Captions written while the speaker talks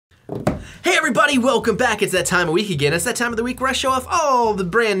Hey everybody, welcome back. It's that time of week again. It's that time of the week where I show off all the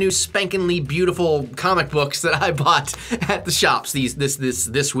brand new spankingly beautiful comic books that I bought at the shops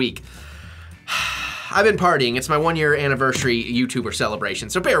this week. I've been partying. It's my 1-year anniversary YouTuber celebration,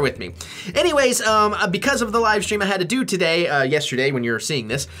 so bear with me. Anyways, because of the live stream I had to do today, yesterday when you're seeing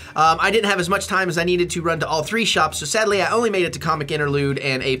this, I didn't have as much time as I needed to run to all 3 shops, so sadly I only made it to Comic Interlude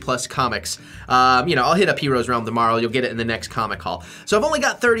and A+ Comics. You know, I'll hit up Heroes Realm tomorrow. You'll get it in the next comic haul. So I've only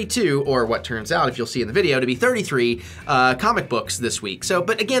got 32, or what turns out, if you'll see in the video, to be 33 comic books this week. So,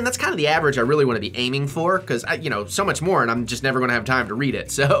 but again, that's kind of the average I really want to be aiming for, because, you know, so much more, and I'm just never going to have time to read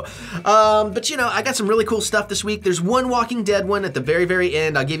it. So, but you know, I got some really cool stuff this week. There's one Walking Dead one at the very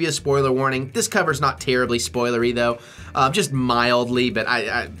end. I'll give you a spoiler warning. This cover's not terribly spoilery though, just mildly, but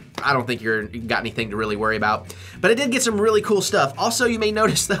I don't think you got anything to really worry about. But I did get some really cool stuff. Also, you may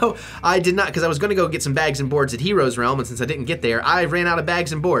notice though, I did not, because I was going to go get some bags and boards at Heroes Realm, and since I didn't get there, I ran out of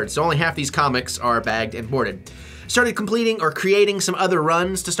bags and boards, so only half these comics are bagged and boarded. Started completing or creating some other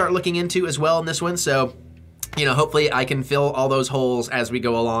runs to start looking into as well in this one, so you know, hopefully I can fill all those holes as we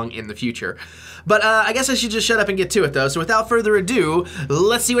go along in the future. But I guess I should just shut up and get to it though, so without further ado,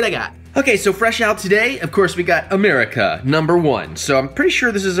 let's see what I got. Okay, so fresh out today, of course, we got America, #1. So I'm pretty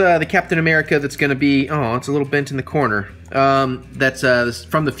sure this is the Captain America that's gonna be, oh, it's a little bent in the corner. That's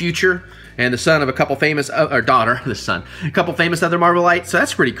from the future, and the son of a couple famous, or daughter, the son, a couple famous other Marvelites, so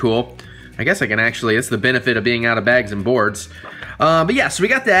that's pretty cool. I guess I can actually, it's the benefit of being out of bags and boards. But yeah, so we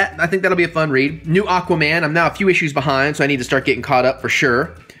got that. I think that'll be a fun read. New Aquaman, I'm now a few issues behind, so I need to start getting caught up for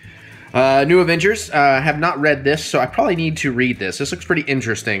sure. New Avengers, I have not read this, so I probably need to read this. This looks pretty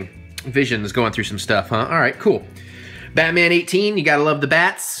interesting. Vision's going through some stuff, huh? All right, cool. Batman 18, you gotta love the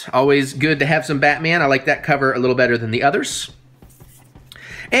bats. Always good to have some Batman. I like that cover a little better than the others.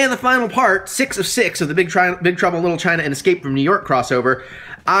 And the final part, 6 of 6 of the Big Trouble in Little China and Escape from New York crossover.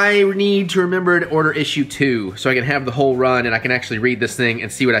 I need to remember to order issue 2 so I can have the whole run and I can actually read this thing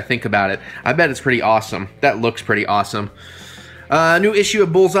and see what I think about it. I bet it's pretty awesome. That looks pretty awesome. New issue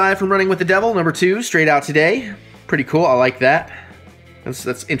of Bullseye from Running with the Devil, #2, straight out today. Pretty cool, I like that.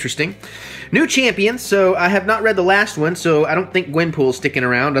 That's interesting. New Champion, so I have not read the last one, so I don't think Gwenpool's sticking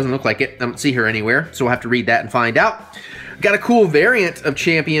around. Doesn't look like it. I don't see her anywhere, so we'll have to read that and find out. Got a cool variant of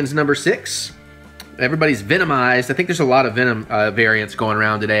Champions #6. Everybody's Venomized. I think there's a lot of Venom variants going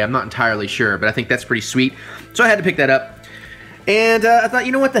around today. I'm not entirely sure, but I think that's pretty sweet. So I had to pick that up. And I thought,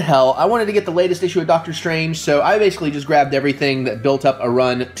 you know what the hell? I wanted to get the latest issue of Doctor Strange, so I basically just grabbed everything that built up a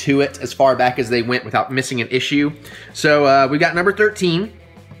run to it as far back as they went without missing an issue. So we got #13.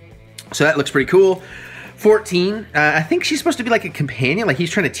 So that looks pretty cool. 14, I think she's supposed to be like a companion, like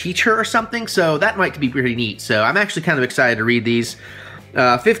he's trying to teach her or something, so that might be pretty neat. So I'm actually kind of excited to read these.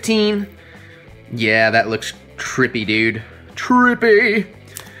 15, yeah, that looks trippy, dude. Trippy.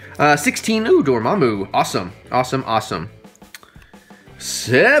 16, ooh, Dormammu, awesome, awesome, awesome.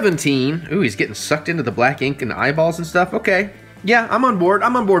 17, ooh, he's getting sucked into the black ink and the eyeballs and stuff. Okay, yeah, I'm on board.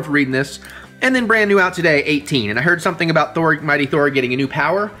 I'm on board for reading this. And then brand new out today, 18, and I heard something about Thor, Mighty Thor getting a new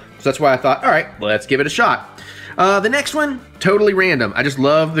power. So that's why I thought, all right, let's give it a shot. The next one, totally random. I just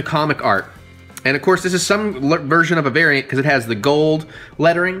love the comic art. And of course, this is some version of a variant because it has the gold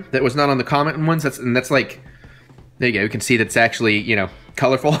lettering that was not on the comic ones. That's like, there you go. You can see that's actually, you know,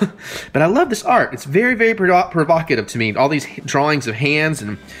 colorful. But I love this art. It's very provocative to me. All these drawings of hands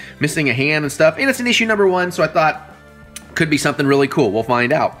and missing a hand and stuff. And it's an issue #1, so I thought could be something really cool. We'll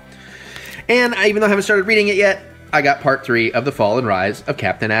find out. And even though I haven't started reading it yet, I got part 3 of The Fall and Rise of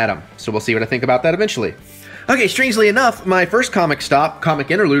Captain Atom. So we'll see what I think about that eventually. Okay, strangely enough, my first comic stop, Comic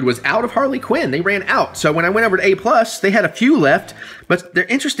Interlude, was out of Harley Quinn. They ran out. So when I went over to A+, they had a few left, but they're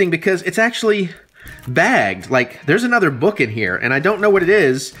interesting because it's actually bagged. Like, there's another book in here, and I don't know what it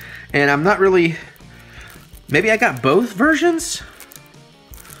is, and I'm not really... Maybe I got both versions?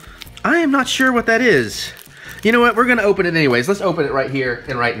 I am not sure what that is. You know what? We're going to open it anyways. Let's open it right here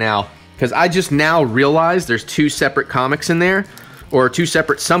and right now. Because I just now realized there's 2 separate comics in there, or 2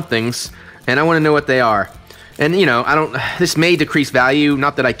 separate somethings, and I want to know what they are. And you know, this may decrease value,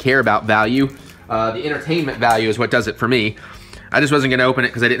 not that I care about value. The entertainment value is what does it for me. I just wasn't going to open it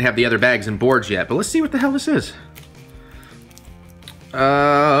because I didn't have the other bags and boards yet, but let's see what the hell this is.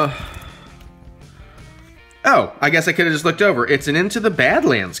 Oh, I guess I could have just looked over. It's an Into the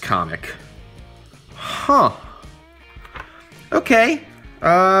Badlands comic. Huh. Okay.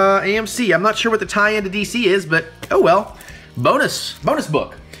 AMC. I'm not sure what the tie-in to DC is, but oh well. Bonus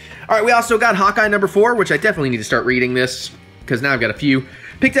book. All right, we also got Hawkeye #4, which I definitely need to start reading this because now I've got a few.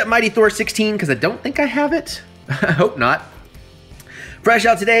 Picked up Mighty Thor 16 because I don't think I have it. I hope not. Fresh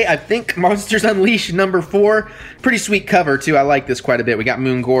out today, I think Monsters Unleashed #4. Pretty sweet cover, too. I like this quite a bit. We got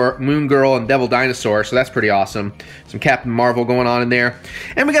Moon Girl and Devil Dinosaur, so that's pretty awesome. Some Captain Marvel going on in there.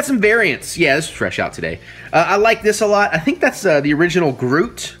 And we got some variants. Yeah, this is fresh out today. I like this a lot. I think that's the original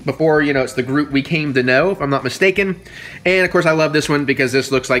Groot before, you know, it's the Groot we came to know, if I'm not mistaken. And, of course, I love this one because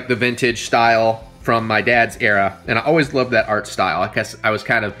this looks like the vintage style from my dad's era. And I always loved that art style. I guess I was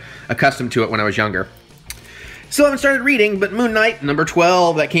kind of accustomed to it when I was younger. Still haven't started reading, but Moon Knight,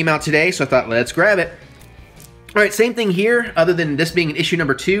 #12, that came out today, so I thought, let's grab it. All right, same thing here, other than this being an issue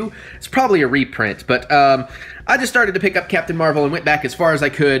 #2. It's probably a reprint, but I just started to pick up Captain Marvel and went back as far as I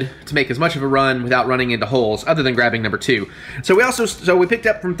could to make as much of a run without running into holes, other than grabbing #2. So we picked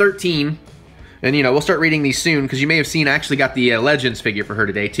up from 13, and, you know, we'll start reading these soon, because you may have seen I actually got the Legends figure for her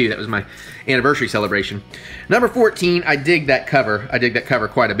today, too. That was my anniversary celebration. #14, I dig that cover. I dig that cover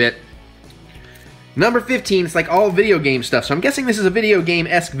quite a bit. #15, it's like all video game stuff, so I'm guessing this is a video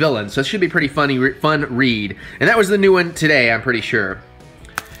game-esque villain, so it should be pretty fun read. And that was the new one today, I'm pretty sure.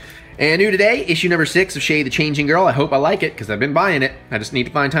 And new today, issue #6 of Shay the Changing Girl. I hope I like it, because I've been buying it. I just need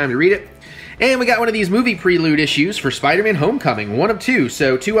to find time to read it. And we got one of these movie prelude issues for Spider-Man Homecoming, 1 of 2.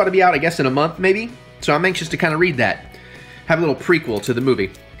 So 2 ought to be out, I guess, in a month, maybe? So I'm anxious to kind of read that. Have a little prequel to the movie.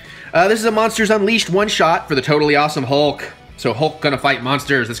 This is a Monsters Unleashed one-shot for the totally awesome Hulk. So Hulk gonna fight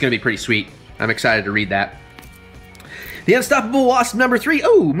monsters. That's gonna be pretty sweet. I'm excited to read that. The Unstoppable Wasp #3.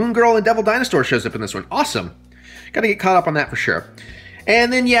 Oh, Moon Girl and Devil Dinosaur shows up in this one. Awesome. Gotta get caught up on that for sure.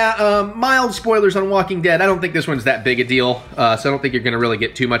 And then, yeah, mild spoilers on Walking Dead. I don't think this one's that big a deal, so I don't think you're going to really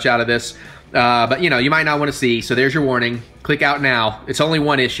get too much out of this. But, you know, you might not want to see, so there's your warning. Click out now. It's only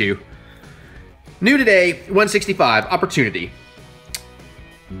one issue. New today, 165, Opportunity.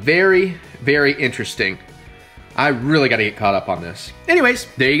 Very, very interesting. I really got to get caught up on this. Anyways,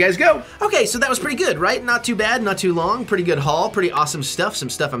 there you guys go. Okay, so that was pretty good, right? Not too bad, not too long. Pretty good haul, pretty awesome stuff. Some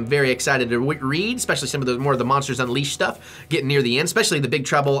stuff I'm very excited to read, especially some of the more of the Monsters Unleashed stuff getting near the end, especially the Big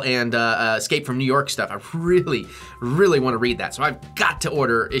Trouble and Escape from New York stuff. I really, really want to read that. So I've got to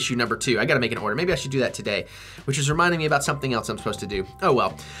order issue #2. I got to make an order. Maybe I should do that today, which is reminding me about something else I'm supposed to do. Oh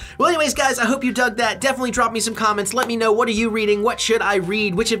well. Well, anyways, guys, I hope you dug that. Definitely drop me some comments. Let me know, what are you reading? What should I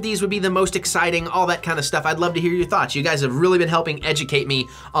read? Which of these would be the most exciting? All that kind of stuff. I'd love to hear your thoughts. You guys have really been helping educate me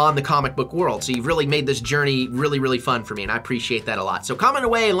on the comic book world, so you've really made this journey really, really fun for me, and I appreciate that a lot. So comment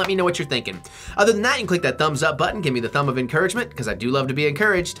away and let me know what you're thinking. Other than that, you can click that thumbs up button, give me the thumb of encouragement, because I do love to be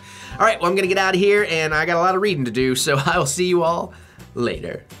encouraged. All right, well, I'm gonna get out of here, and I got a lot of reading to do, so I will see you all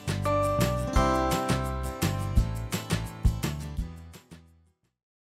later.